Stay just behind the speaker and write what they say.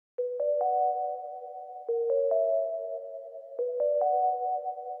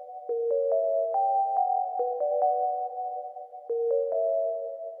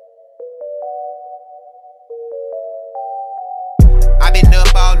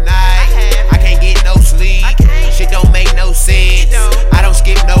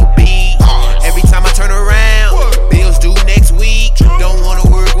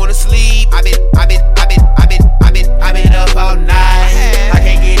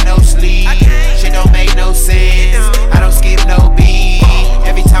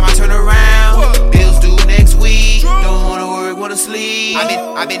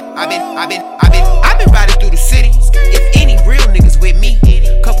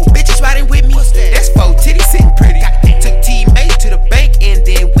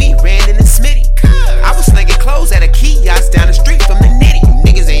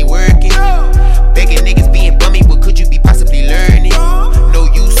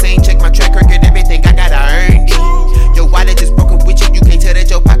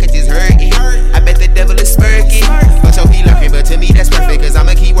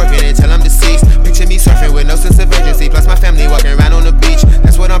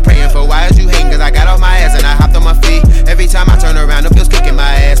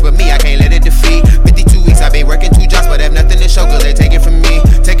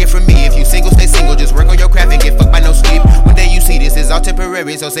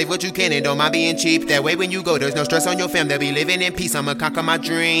temporary, so save what you can and don't mind being cheap. That way when you go, there's no stress on your fam. They'll be living in peace. I'ma conquer my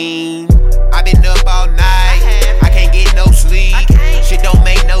dream. I've been up all night, I can't get no sleep. Shit don't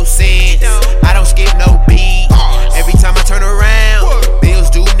make no sense, I don't skip no beat. Every time I turn around, bills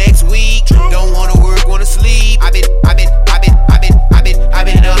due next week. Don't wanna work, wanna sleep. I've been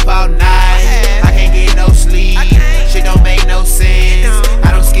up all night, I can't get no sleep. Shit don't make no sense,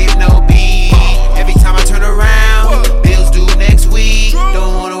 I don't skip no beat. Every time I turn around, bills due next week.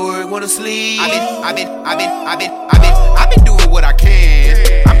 Don't wanna work, wanna sleep. I've been doing what I can.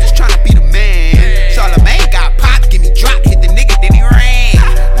 I'm just trying to be the man. Charlemagne got popped, give me drop, hit the nigga, then he ran.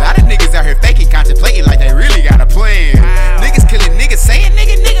 A lot of niggas out here faking, contemplating like they really got a plan. Niggas killing niggas, saying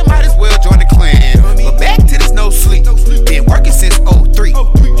nigga might as well join the clan. But back to this no sleep, been working since 03.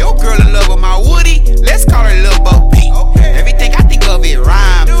 Your girl in love with my Woody, let's call her Lil Bo Peep. Everything I think of it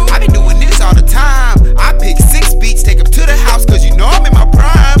rhyme, I been doing this all the time. I pick 6 beats, take them to the house, cause you know I'm in my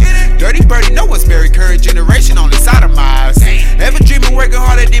prime. Dirty birdie, no one's very current generation, only sodomized. Ever dreaming working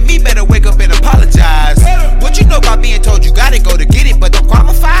harder than me, better wake up and apologize. What you know about being told you gotta go to get it, but don't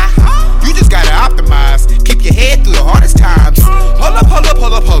qualify? You just gotta optimize, keep your head through the hardest times. Hold up.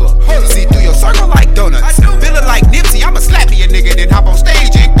 See through your circle like donuts. Feeling like Nipsey, I'ma slap me a nigga, then hop on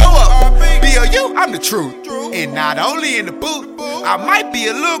stage and go up. B.O.U., I'm the truth. And not only in the booth, I might be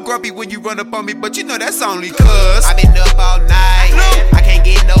a little grumpy when you run up on me, but you know that's only cause I've been up all night, I can't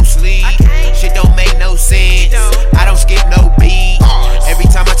get no sleep. Shit don't make no sense, I don't skip no beat. Every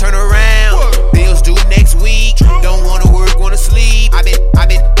time I turn around, bills due next week. Don't wanna work, wanna sleep. I've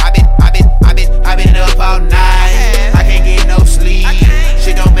been up all night, I can't get no sleep.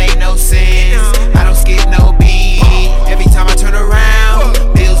 Shit don't make no sense, I don't skip no beat. Every time I turn around,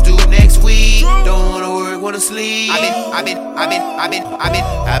 bills due next week. Don't wanna work, wanna sleep. I've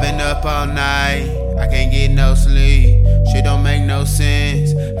been up all night, I can't get no sleep. Shit don't make no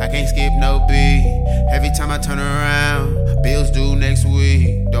sense, I can't skip no beat. Every time I turn around, bills due next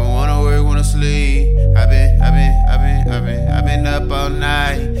week. Don't wanna work, wanna sleep. I've been up all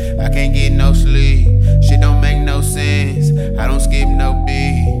night, I can't get no sleep. Shit don't make no sense, I don't skip no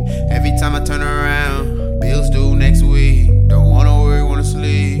beat.